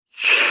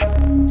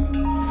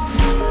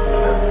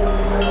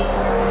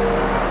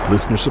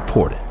Listener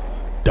supported.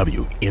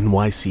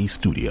 WNYC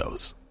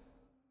Studios.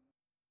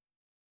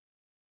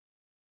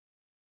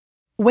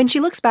 When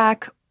she looks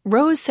back,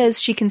 Rose says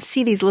she can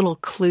see these little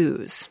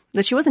clues,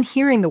 that she wasn't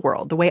hearing the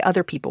world the way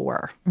other people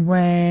were.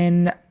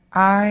 When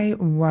I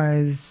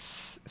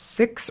was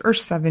 6 or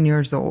 7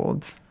 years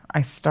old,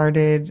 I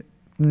started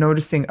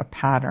noticing a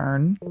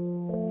pattern.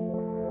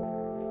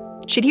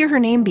 She'd hear her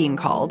name being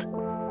called.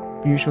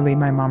 Usually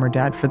my mom or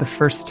dad for the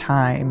first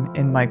time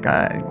in like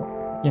a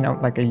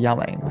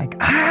yelling, like,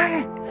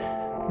 "Ah,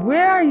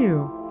 where are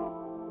you?"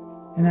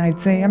 And I'd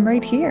say, "I'm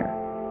right here."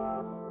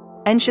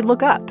 And she'd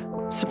look up,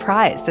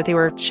 surprised that they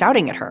were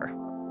shouting at her.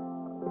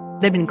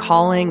 They'd been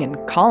calling and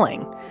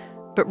calling,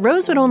 but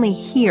Rose would only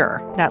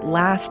hear that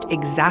last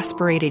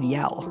exasperated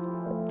yell.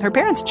 Her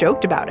parents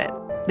joked about it.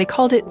 They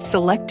called it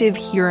selective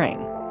hearing.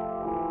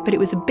 But it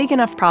was a big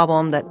enough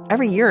problem that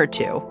every year or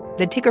two,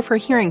 they'd take her for a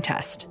hearing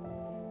test.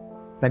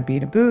 I'd be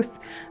in a booth,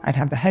 I'd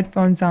have the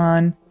headphones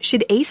on.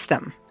 She'd ace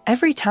them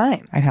every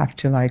time. I'd have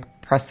to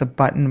press a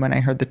button when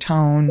I heard the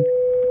tone.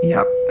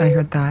 Yep, I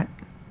heard that.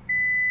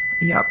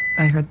 Yep,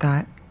 I heard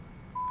that.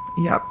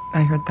 Yep,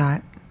 I heard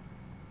that.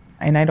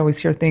 And I'd always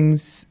hear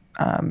things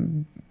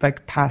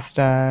past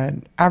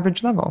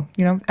average level.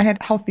 I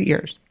had healthy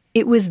ears.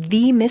 It was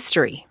the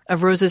mystery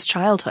of Rose's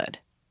childhood.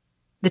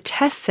 The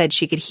test said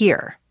she could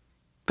hear,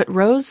 but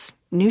Rose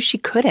knew she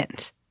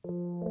couldn't.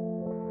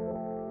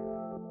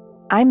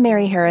 I'm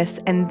Mary Harris,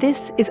 and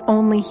this is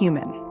Only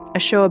Human, a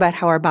show about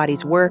how our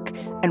bodies work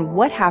and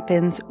what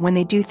happens when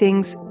they do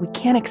things we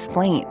can't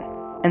explain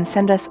and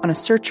send us on a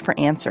search for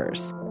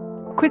answers.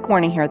 Quick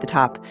warning here at the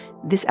top,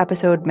 this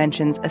episode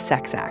mentions a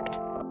sex act.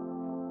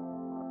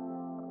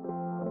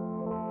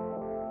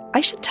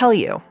 I should tell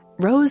you,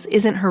 Rose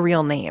isn't her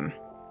real name,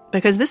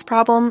 because this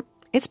problem,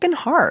 it's been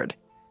hard.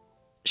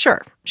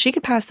 Sure, she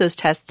could pass those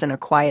tests in a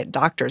quiet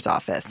doctor's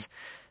office,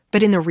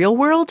 but in the real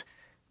world,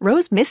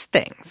 Rose missed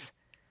things.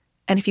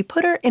 And if you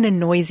put her in a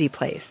noisy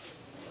place,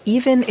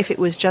 even if it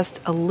was just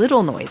a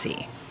little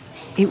noisy,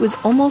 it was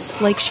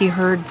almost like she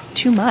heard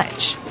too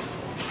much.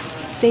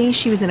 Say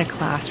she was in a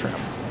classroom.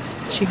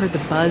 She heard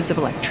the buzz of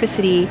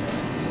electricity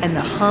and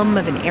the hum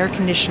of an air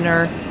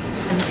conditioner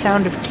and the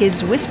sound of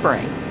kids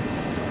whispering.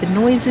 The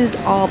noises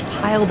all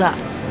piled up,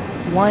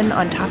 one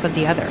on top of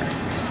the other,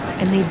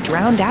 and they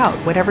drowned out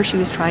whatever she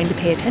was trying to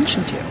pay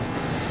attention to.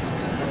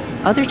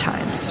 Other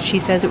times, she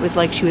says it was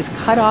like she was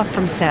cut off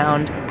from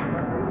sound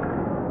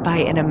by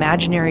an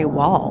imaginary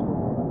wall.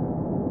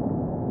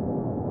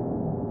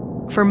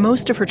 For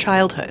most of her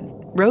childhood,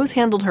 Rose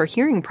handled her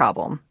hearing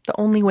problem the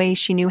only way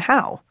she knew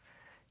how.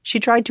 She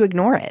tried to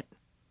ignore it.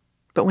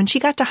 But when she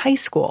got to high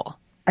school,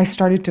 I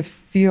started to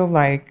feel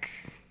like,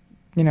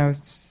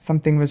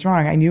 something was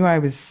wrong. I knew I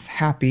was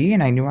happy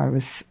and I knew I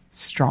was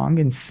strong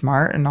and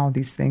smart and all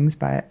these things,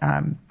 but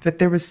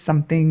there was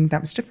something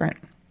that was different.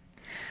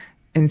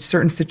 In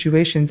certain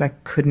situations, I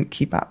couldn't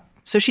keep up.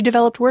 So she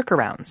developed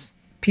workarounds.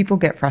 People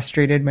get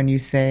frustrated when you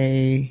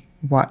say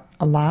what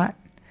a lot,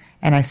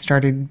 and I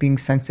started being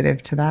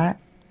sensitive to that.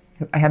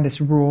 I had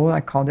this rule, I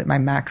called it my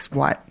max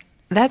what.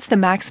 That's the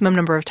maximum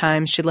number of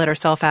times she'd let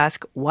herself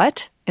ask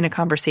what in a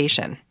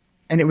conversation.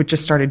 And it would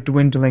just started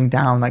dwindling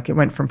down. It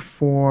went from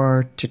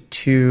 4 to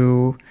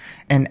 2.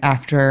 And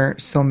after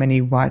so many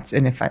whats,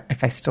 and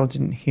if I still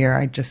didn't hear,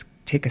 I'd just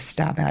take a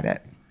stab at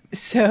it.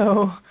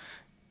 So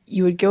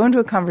you would go into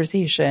a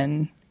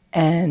conversation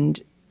and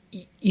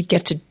you'd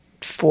get to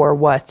 4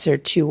 whats or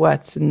 2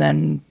 whats, and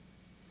then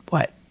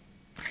what?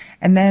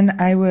 And then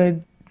I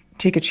would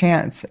take a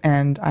chance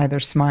and either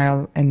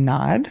smile and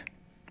nod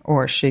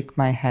or shake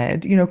my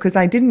head, because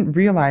I didn't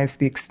realize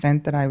the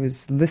extent that I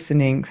was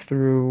listening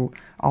through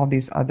all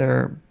these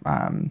other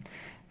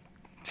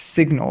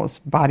signals,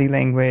 body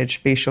language,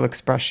 facial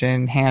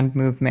expression, hand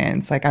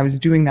movements. I was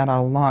doing that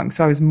all along.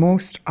 So I was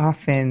most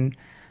often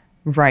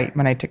right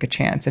when I took a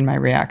chance in my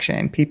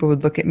reaction. People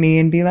would look at me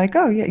and be like,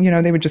 oh,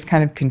 yeah, they would just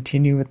kind of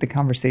continue with the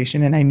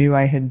conversation. And I knew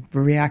I had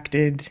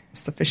reacted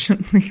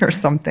sufficiently or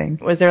something.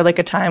 Was there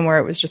a time where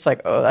it was just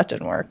oh, that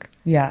didn't work?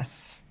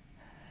 Yes.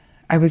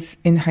 I was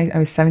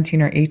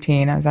 17 or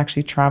 18. I was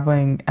actually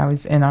traveling. I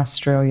was in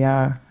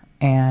Australia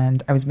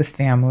and I was with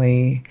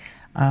family.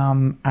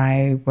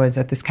 I was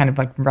at this kind of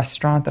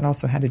restaurant that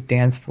also had a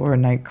dance floor, a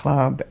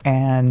nightclub.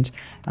 And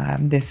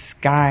this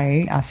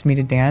guy asked me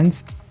to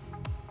dance.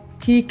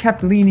 He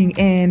kept leaning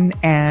in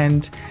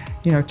and,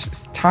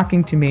 just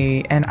talking to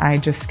me. And I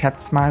just kept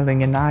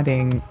smiling and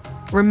nodding.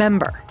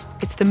 Remember,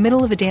 it's the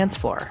middle of a dance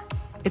floor.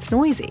 It's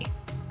noisy.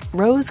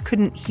 Rose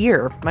couldn't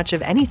hear much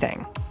of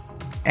anything.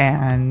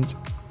 And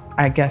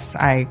I guess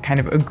I kind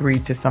of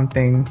agreed to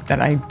something that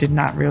I did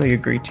not really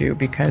agree to,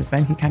 because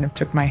then he kind of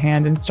took my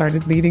hand and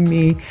started leading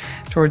me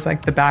towards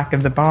the back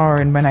of the bar.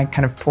 And when I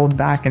kind of pulled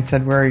back and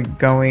said, where are you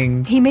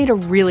going? He made a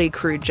really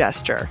crude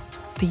gesture,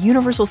 the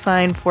universal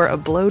sign for a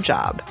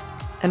blowjob.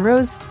 And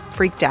Rose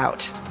freaked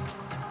out.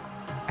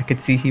 I could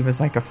see he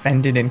was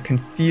offended and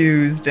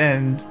confused.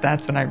 And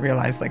that's when I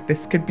realized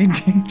this could be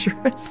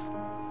dangerous.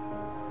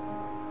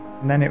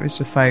 And then it was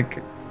just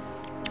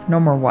No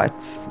more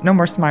whats. No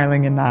more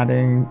smiling and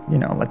nodding.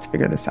 Let's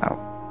figure this out.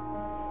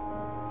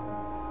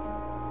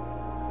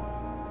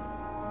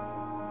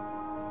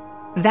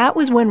 That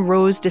was when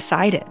Rose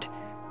decided.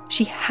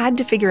 She had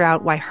to figure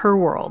out why her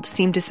world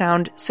seemed to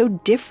sound so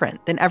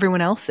different than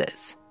everyone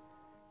else's.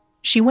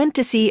 She went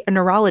to see a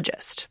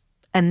neurologist,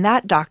 and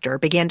that doctor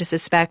began to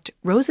suspect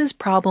Rose's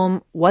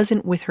problem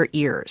wasn't with her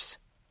ears.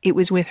 It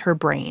was with her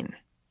brain.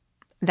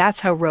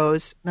 That's how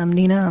Rose... I'm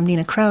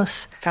Nina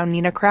Kraus. ...found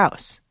Nina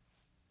Kraus.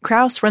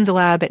 Kraus runs a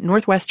lab at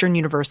Northwestern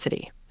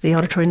University. The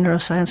Auditory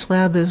Neuroscience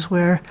Lab is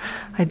where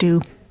I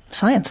do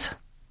science.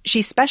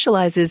 She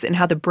specializes in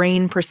how the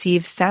brain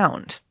perceives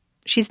sound.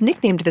 She's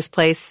nicknamed this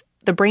place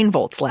the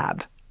Brainvolts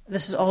Lab.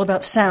 This is all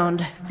about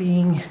sound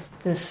being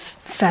this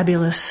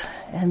fabulous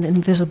and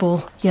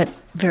invisible, yet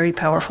very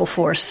powerful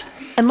force.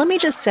 And let me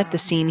just set the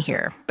scene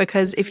here,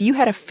 because if you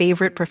had a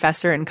favorite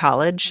professor in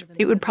college,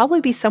 it would probably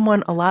be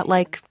someone a lot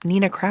like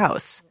Nina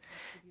Kraus.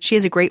 She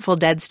has a Grateful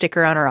Dead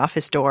sticker on her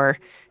office door.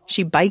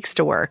 She bikes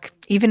to work,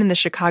 even in the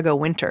Chicago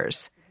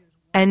winters.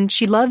 And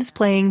she loves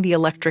playing the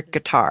electric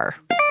guitar.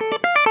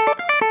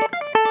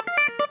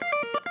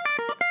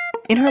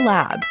 In her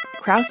lab,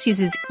 Kraus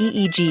uses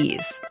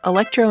EEGs,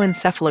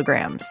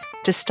 electroencephalograms,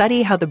 to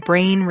study how the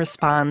brain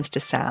responds to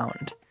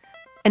sound.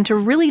 And to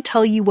really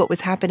tell you what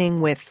was happening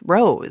with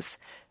Rose,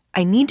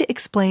 I need to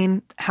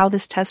explain how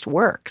this test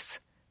works.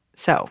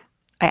 So,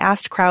 I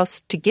asked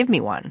Kraus to give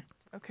me one.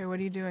 Okay, what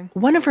are you doing?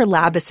 One of her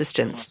lab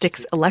assistants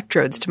sticks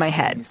electrodes to my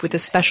head with a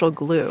special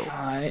glue.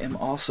 I am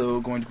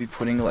also going to be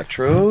putting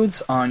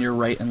electrodes on your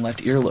right and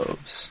left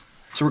earlobes.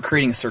 So we're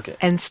creating a circuit.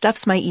 And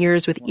stuffs my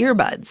ears with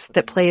earbuds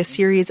that play a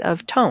series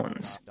of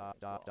tones.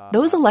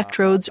 Those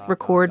electrodes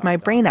record my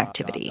brain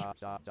activity.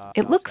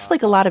 It looks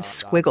like a lot of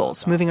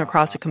squiggles moving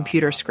across a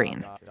computer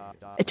screen.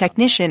 A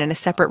technician in a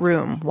separate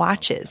room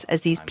watches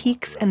as these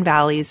peaks and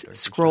valleys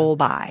scroll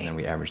by. And then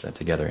we average that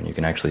together, and you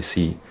can actually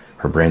see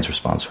her brain's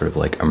response sort of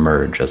like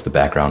emerge as the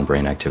background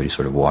brain activity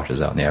sort of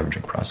washes out in the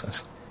averaging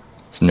process.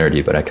 It's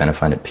nerdy, but I kind of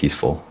find it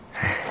peaceful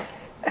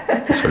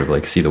to sort of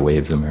like see the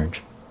waves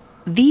emerge.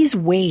 These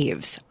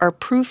waves are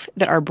proof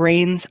that our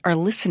brains are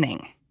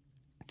listening.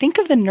 Think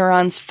of the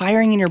neurons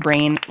firing in your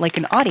brain like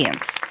an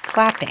audience,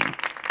 clapping.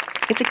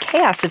 It's a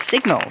chaos of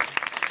signals,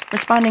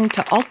 responding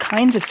to all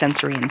kinds of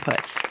sensory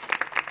inputs.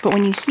 But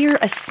when you hear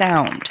a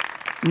sound,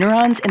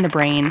 neurons in the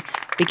brain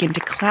begin to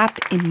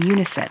clap in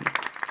unison.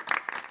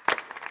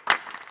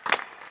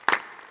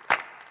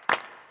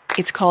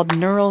 It's called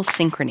neural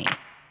synchrony.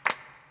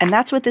 And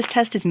that's what this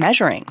test is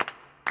measuring,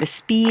 the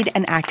speed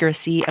and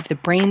accuracy of the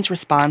brain's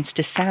response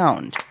to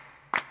sound.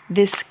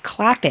 This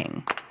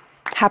clapping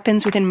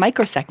happens within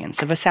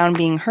microseconds of a sound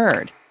being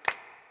heard.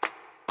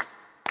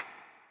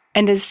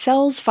 And as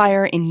cells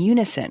fire in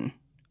unison,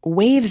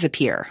 waves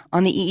appear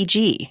on the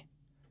EEG.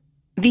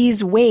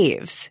 These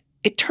waves,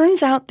 it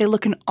turns out they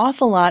look an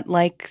awful lot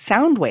like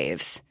sound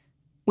waves,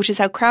 which is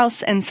how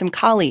Kraus and some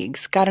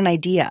colleagues got an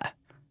idea.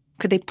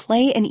 Could they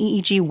play an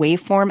EEG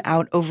waveform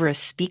out over a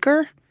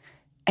speaker?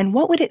 And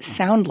what would it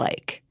sound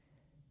like?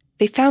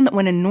 They found that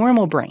when a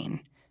normal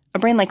brain, a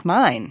brain like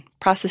mine,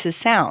 processes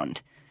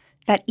sound,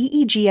 that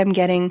EEG I'm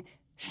getting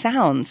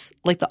sounds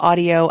like the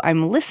audio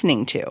I'm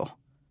listening to.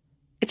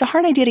 It's a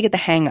hard idea to get the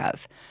hang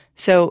of.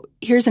 So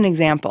here's an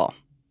example.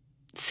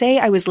 Say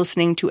I was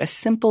listening to a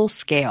simple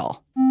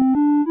scale.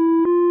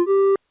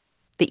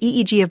 The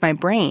EEG of my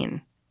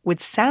brain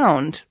would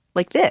sound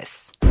like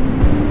this.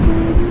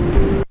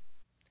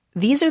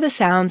 These are the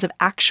sounds of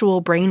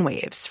actual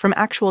brainwaves from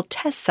actual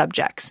test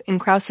subjects in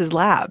Kraus's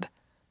lab.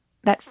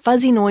 That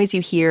fuzzy noise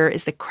you hear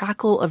is the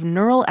crackle of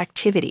neural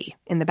activity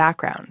in the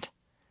background.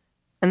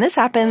 And this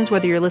happens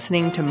whether you're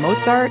listening to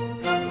Mozart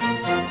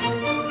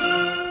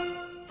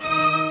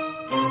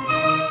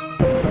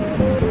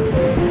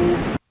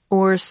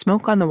or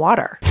Smoke on the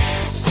Water.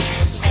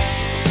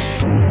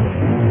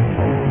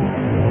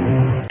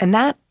 And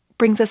that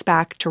brings us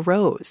back to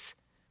Rose.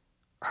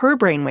 Her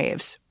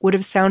brainwaves would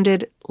have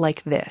sounded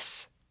like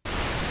this.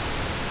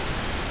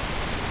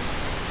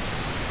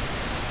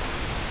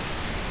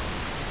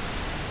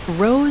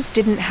 Rose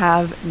didn't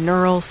have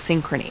neural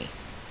synchrony.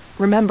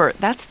 Remember,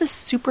 that's the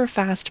super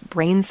fast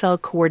brain cell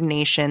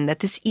coordination that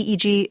this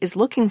EEG is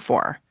looking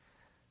for.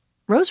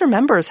 Rose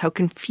remembers how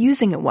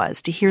confusing it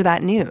was to hear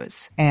that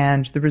news.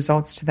 And the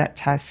results to that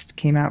test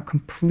came out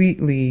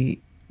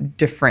completely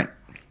different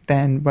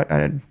than what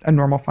a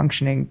normal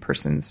functioning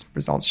person's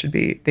results should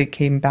be. They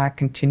came back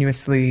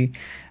continuously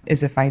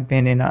as if I'd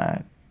been in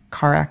a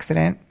car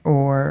accident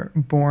or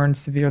born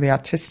severely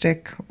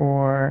autistic,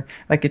 or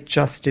like it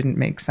just didn't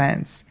make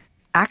sense.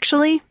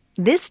 Actually,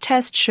 this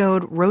test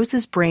showed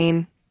Rose's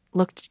brain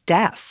looked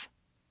deaf.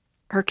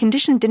 Her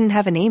condition didn't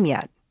have a name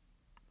yet,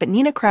 but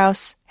Nina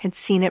Kraus had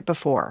seen it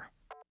before.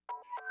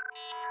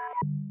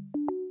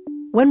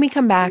 When we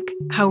come back,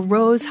 how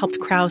Rose helped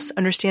Kraus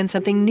understand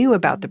something new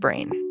about the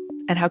brain,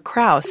 and how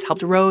Kraus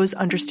helped Rose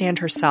understand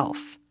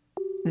herself.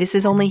 This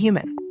is Only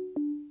Human.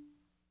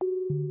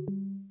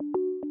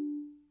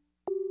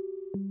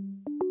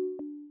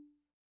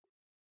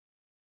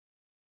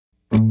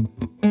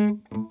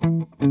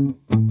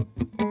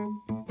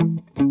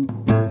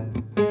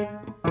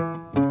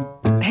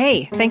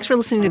 Hey, thanks for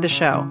listening to the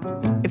show.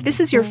 If this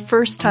is your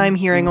first time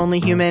hearing Only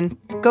Human,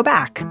 go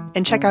back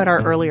and check out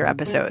our earlier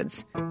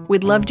episodes.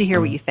 We'd love to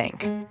hear what you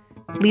think.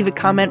 Leave a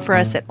comment for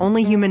us at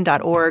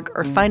onlyhuman.org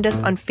or find us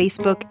on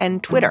Facebook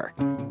and Twitter.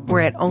 We're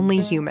at Only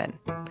Human.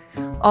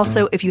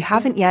 Also, if you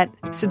haven't yet,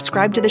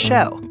 subscribe to the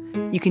show.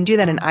 You can do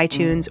that in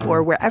iTunes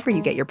or wherever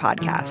you get your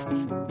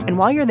podcasts. And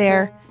while you're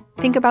there,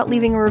 think about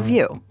leaving a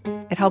review.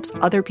 It helps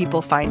other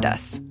people find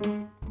us.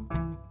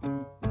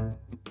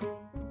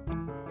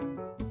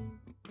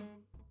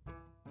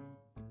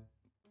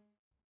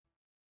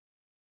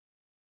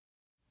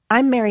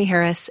 I'm Mary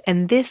Harris,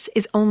 and this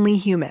is Only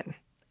Human.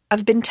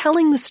 I've been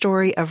telling the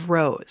story of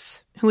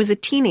Rose, who was a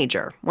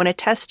teenager when a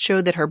test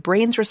showed that her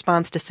brain's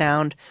response to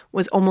sound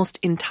was almost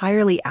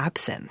entirely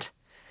absent.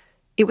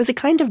 It was a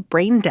kind of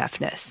brain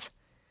deafness.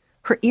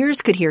 Her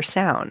ears could hear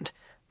sound,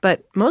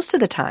 but most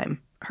of the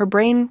time, her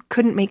brain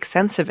couldn't make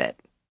sense of it.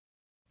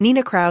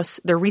 Nina Kraus,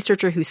 the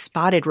researcher who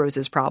spotted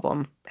Rose's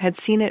problem, had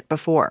seen it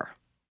before.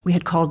 We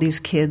had called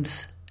these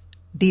kids.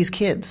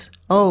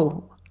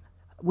 Oh,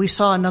 we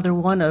saw another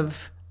one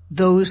of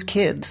those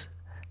kids,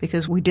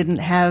 because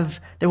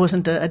there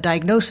wasn't a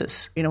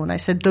diagnosis. When I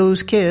said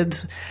those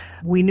kids,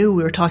 we knew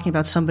we were talking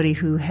about somebody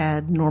who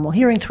had normal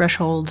hearing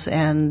thresholds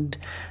and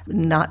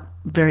not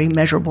very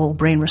measurable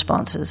brain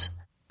responses.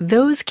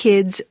 Those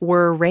kids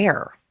were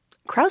rare.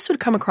 Kraus would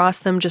come across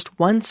them just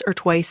once or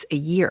twice a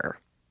year,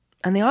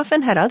 and they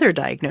often had other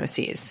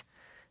diagnoses.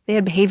 They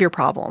had behavior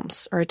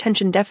problems or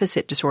attention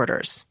deficit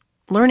disorders,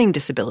 learning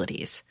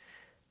disabilities.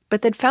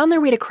 But they'd found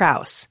their way to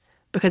Kraus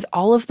because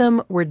all of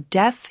them were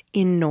deaf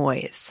in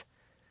noise.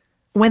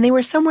 When they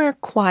were somewhere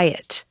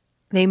quiet,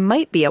 they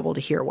might be able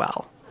to hear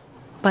well.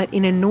 But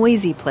in a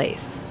noisy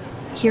place,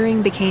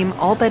 hearing became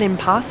all but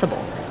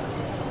impossible.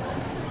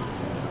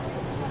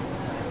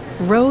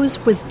 Rose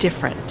was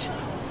different.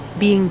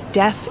 Being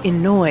deaf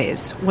in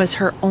noise was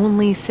her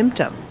only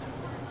symptom,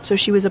 so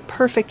she was a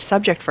perfect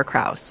subject for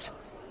Kraus.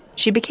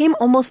 She became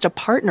almost a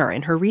partner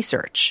in her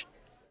research.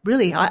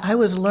 Really, I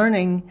was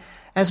learning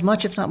as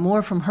much, if not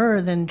more, from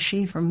her than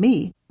she from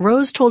me.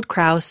 Rose told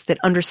Kraus that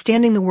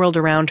understanding the world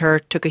around her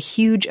took a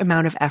huge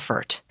amount of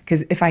effort.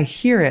 Because if I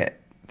hear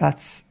it,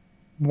 that's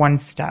one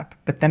step,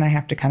 but then I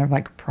have to kind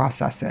of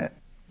process it.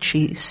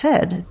 She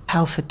said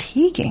how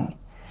fatiguing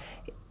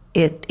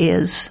it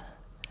is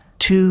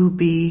to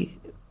be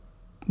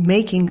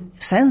making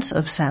sense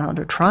of sound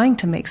or trying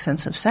to make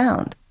sense of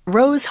sound.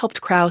 Rose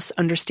helped Kraus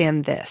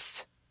understand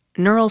this.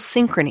 Neural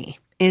synchrony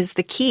is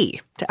the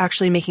key to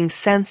actually making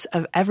sense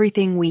of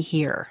everything we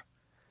hear.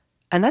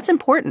 And that's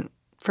important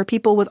for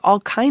people with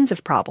all kinds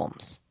of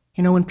problems.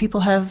 When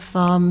people have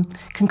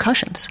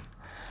concussions,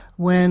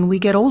 when we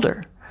get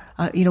older,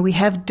 we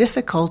have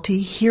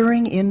difficulty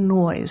hearing in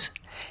noise.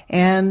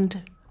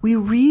 And we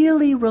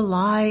really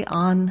rely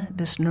on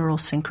this neural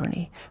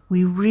synchrony.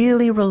 We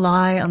really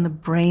rely on the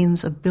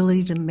brain's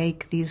ability to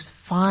make these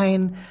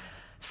fine,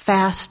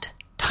 fast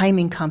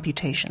timing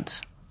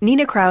computations.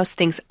 Nina Kraus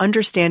thinks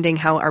understanding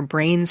how our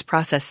brains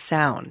process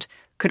sound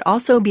could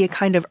also be a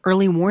kind of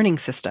early warning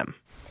system.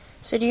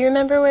 So do you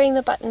remember wearing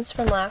the buttons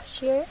from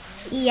last year?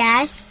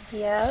 Yes.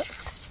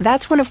 Yes.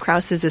 That's one of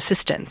Kraus's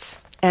assistants,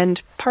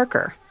 and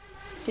Parker.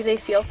 Do they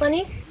feel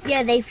funny?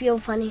 Yeah, they feel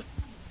funny.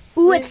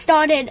 Ooh, it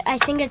started. I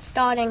think it's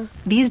starting.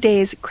 These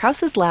days,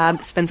 Kraus's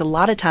lab spends a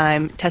lot of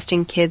time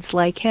testing kids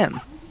like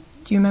him.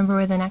 Do you remember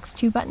where the next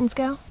two buttons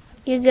go?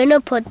 You're going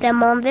to put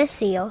them on the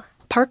seal.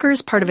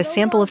 Parker's part of a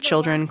sample of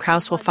children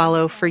Kraus will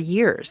follow for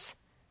years.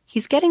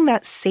 He's getting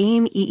that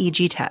same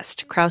EEG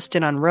test Kraus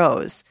did on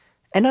Rose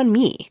and on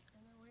me.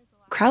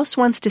 Kraus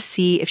wants to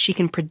see if she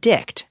can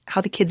predict how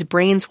the kids'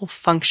 brains will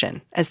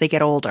function as they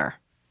get older.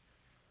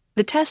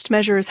 The test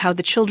measures how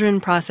the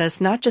children process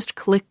not just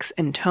clicks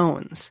and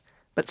tones,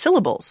 but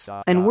syllables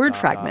and word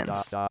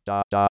fragments. The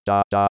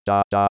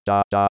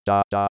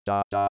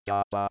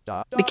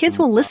kids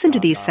will listen to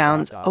these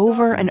sounds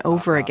over and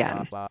over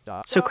again,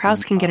 so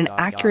Kraus can get an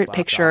accurate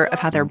picture of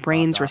how their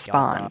brains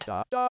respond.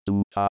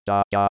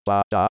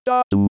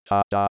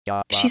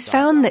 She's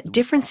found that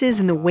differences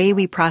in the way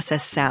we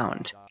process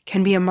sound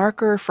can be a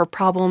marker for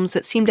problems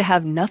that seem to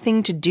have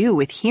nothing to do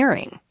with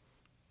hearing.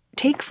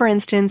 Take, for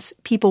instance,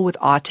 people with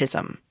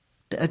autism.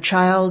 A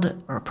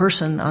child or a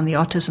person on the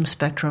autism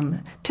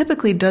spectrum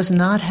typically does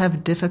not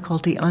have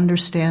difficulty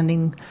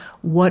understanding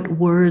what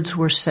words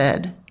were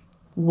said.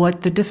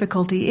 What the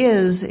difficulty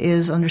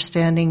is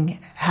understanding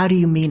how do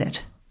you mean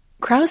it.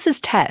 Kraus's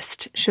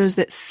test shows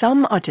that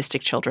some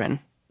autistic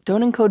children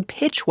don't encode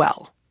pitch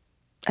well.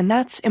 And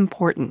that's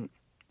important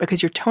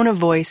because your tone of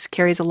voice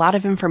carries a lot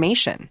of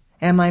information.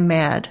 Am I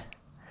mad?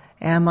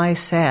 Am I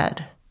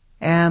sad?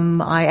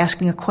 Am I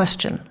asking a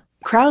question?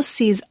 Kraus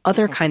sees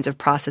other kinds of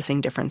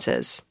processing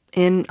differences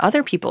in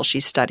other people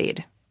she's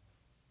studied.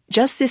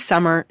 Just this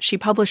summer, she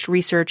published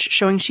research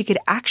showing she could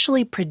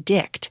actually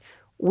predict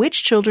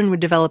which children would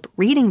develop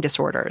reading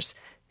disorders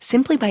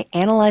simply by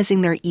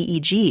analyzing their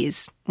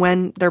EEGs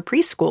when they're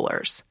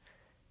preschoolers.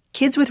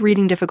 Kids with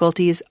reading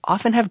difficulties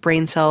often have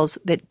brain cells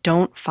that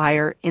don't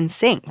fire in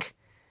sync.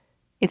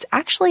 It's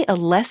actually a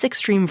less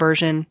extreme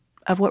version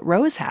of what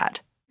Rose had.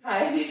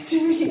 Hi, nice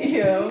to meet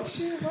you.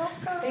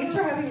 Thanks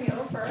for having me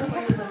over.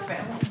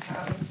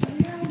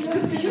 It's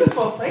a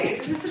beautiful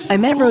place. I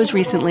met Rose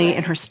recently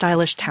in her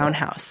stylish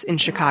townhouse in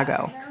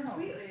Chicago.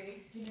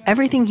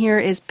 Everything here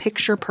is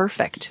picture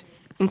perfect,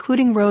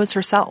 including Rose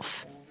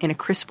herself, in a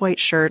crisp white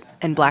shirt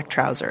and black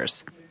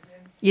trousers.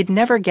 You'd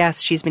never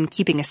guess she's been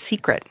keeping a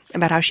secret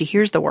about how she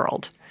hears the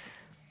world.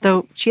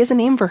 Though she has a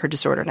name for her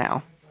disorder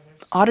now,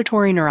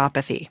 auditory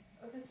neuropathy.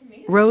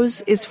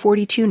 Rose is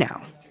 42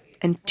 now,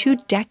 and 2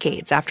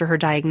 decades after her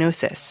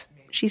diagnosis,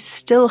 she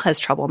still has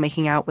trouble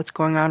making out what's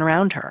going on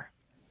around her.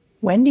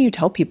 When do you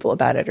tell people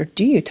about it, or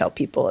do you tell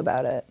people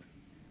about it?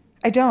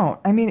 I don't.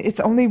 I mean, it's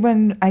only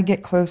when I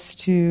get close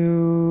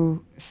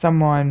to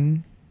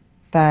someone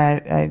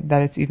that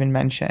it's even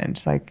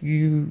mentioned. Like,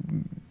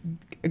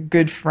 a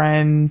good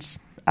friend,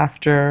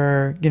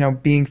 after,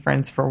 being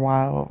friends for a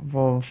while,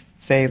 will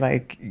say,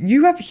 like,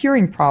 you have a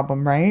hearing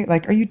problem, right?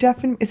 Like, are you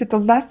deaf? Is it the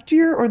left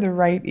ear or the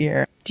right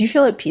ear? Do you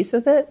feel at peace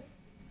with it?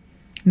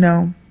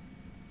 No,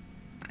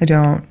 I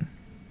don't.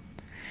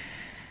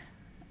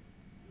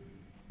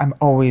 I'm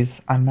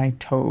always on my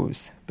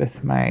toes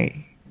with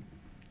my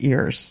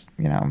ears,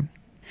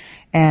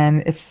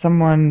 And if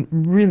someone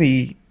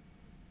really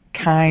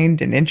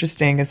kind and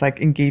interesting is like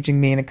engaging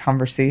me in a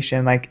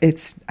conversation, like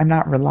I'm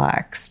not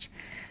relaxed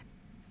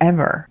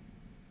ever.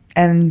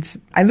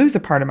 And I lose a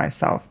part of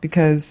myself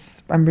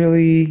because I'm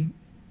really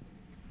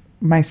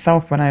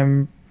myself when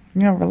I'm,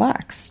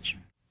 relaxed.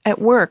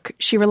 At work,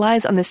 she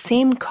relies on the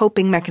same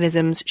coping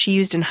mechanisms she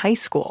used in high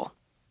school.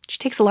 She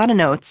takes a lot of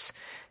notes,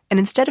 and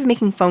instead of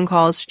making phone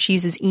calls, she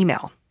uses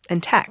email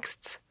and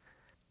texts.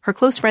 Her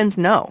close friends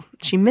know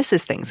she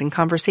misses things in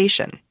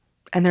conversation,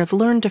 and they've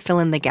learned to fill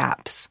in the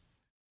gaps.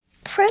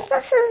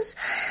 Princesses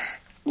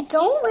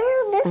don't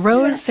wear this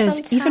Rose dress says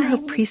sometimes. even her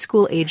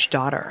preschool-age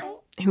daughter,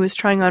 who was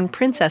trying on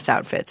princess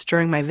outfits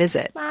during my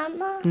visit,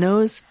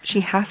 knows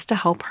she has to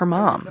help her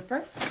mom.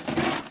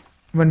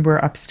 When we're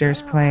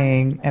upstairs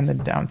playing and the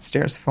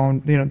downstairs phone,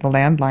 the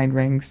landline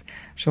rings,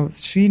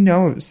 she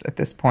knows at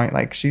this point,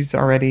 like she's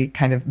already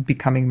kind of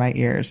becoming my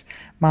ears.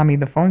 Mommy,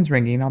 the phone's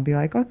ringing. I'll be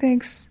like, oh,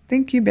 thanks.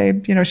 Thank you,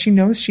 babe. She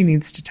knows she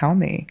needs to tell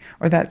me,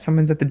 or that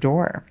someone's at the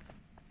door.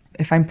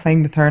 If I'm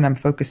playing with her and I'm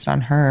focused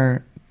on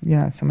her,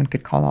 someone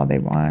could call all they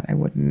want. I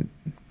would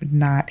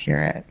not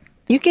hear it.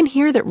 You can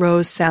hear that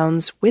Rose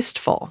sounds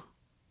wistful.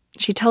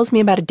 She tells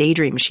me about a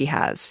daydream she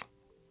has.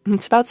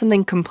 It's about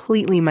something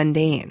completely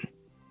mundane.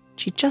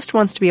 She just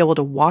wants to be able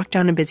to walk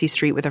down a busy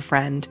street with a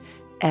friend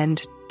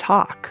and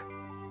talk.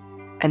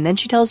 And then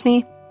she tells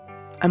me,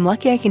 I'm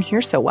lucky I can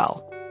hear so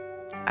well.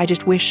 I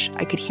just wish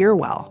I could hear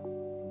well.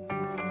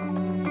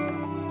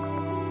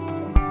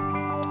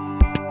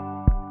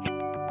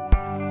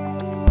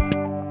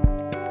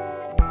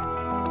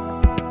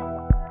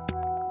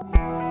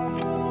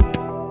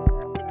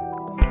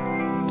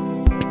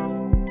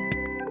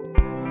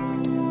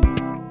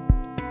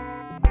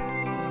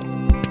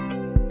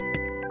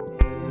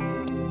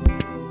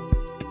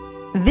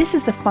 This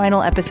is the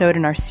final episode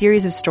in our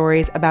series of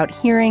stories about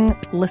hearing,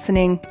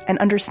 listening, and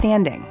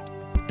understanding.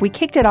 We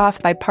kicked it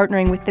off by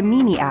partnering with the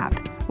Mimi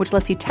app, which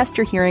lets you test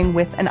your hearing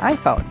with an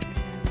iPhone.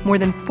 More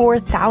than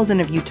 4,000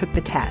 of you took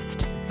the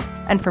test.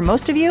 And for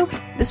most of you,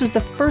 this was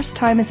the first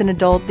time as an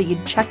adult that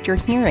you'd checked your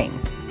hearing.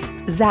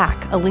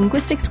 Zach, a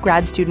linguistics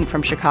grad student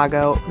from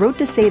Chicago, wrote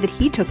to say that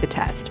he took the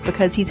test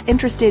because he's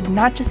interested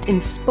not just in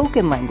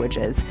spoken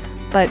languages,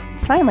 but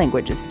sign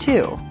languages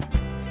too.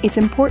 It's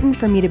important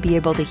for me to be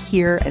able to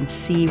hear and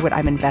see what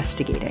I'm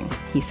investigating,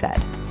 he said.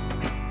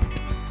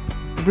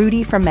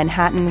 Rudy from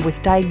Manhattan was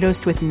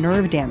diagnosed with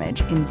nerve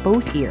damage in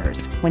both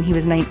ears when he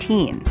was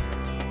 19.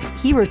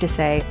 He wrote to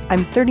say,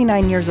 I'm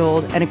 39 years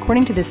old, and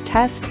according to this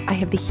test, I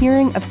have the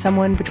hearing of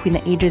someone between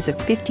the ages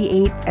of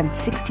 58 and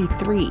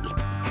 63.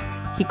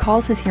 He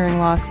calls his hearing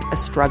loss a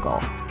struggle.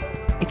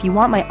 If you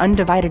want my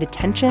undivided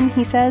attention,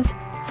 he says,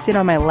 sit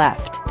on my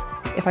left.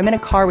 If I'm in a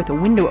car with a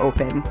window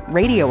open,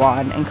 radio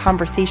on, and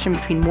conversation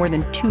between more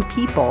than 2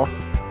 people,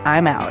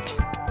 I'm out.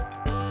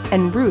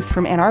 And Ruth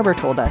from Ann Arbor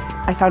told us,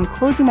 I found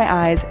closing my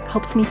eyes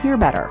helps me hear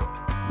better.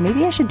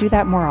 Maybe I should do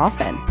that more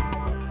often.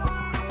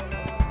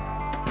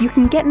 You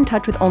can get in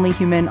touch with Only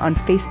Human on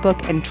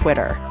Facebook and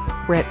Twitter.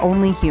 We're at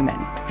Only Human.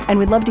 And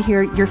we'd love to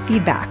hear your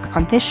feedback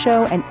on this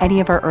show and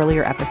any of our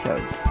earlier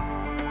episodes.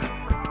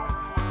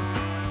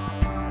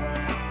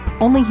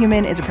 Only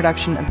Human is a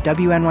production of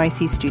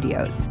WNYC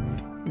Studios.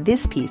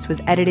 This piece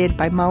was edited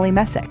by Molly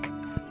Messick.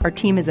 Our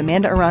team is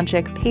Amanda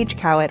Aronchik, Paige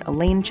Cowett,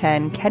 Elaine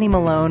Chen, Kenny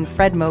Malone,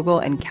 Fred Mogul,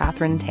 and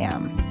Catherine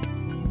Tam.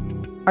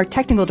 Our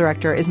technical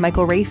director is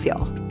Michael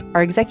Rayfield.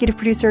 Our executive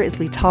producer is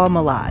Lital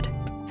Malad.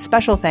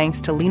 Special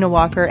thanks to Lena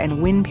Walker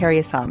and Win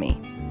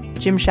Periasamy.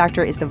 Jim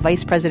Schachter is the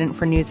vice president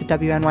for news at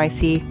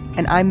WNYC,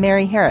 and I'm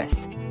Mary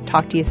Harris.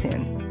 Talk to you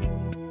soon.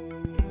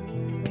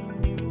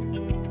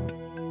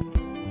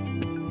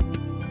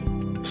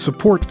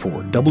 Support for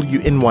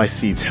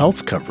WNYC's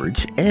health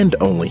coverage and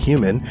Only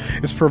Human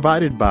is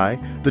provided by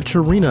the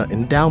Tarina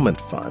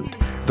Endowment Fund,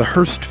 the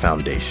Hearst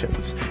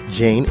Foundations,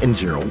 Jane and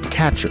Gerald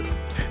Catcher,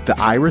 the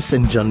Iris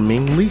and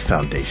Junming Lee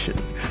Foundation,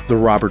 the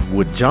Robert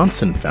Wood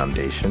Johnson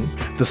Foundation,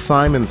 the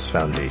Simons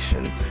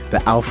Foundation,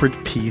 the Alfred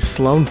P.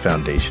 Sloan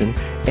Foundation,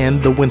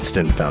 and the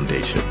Winston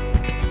Foundation.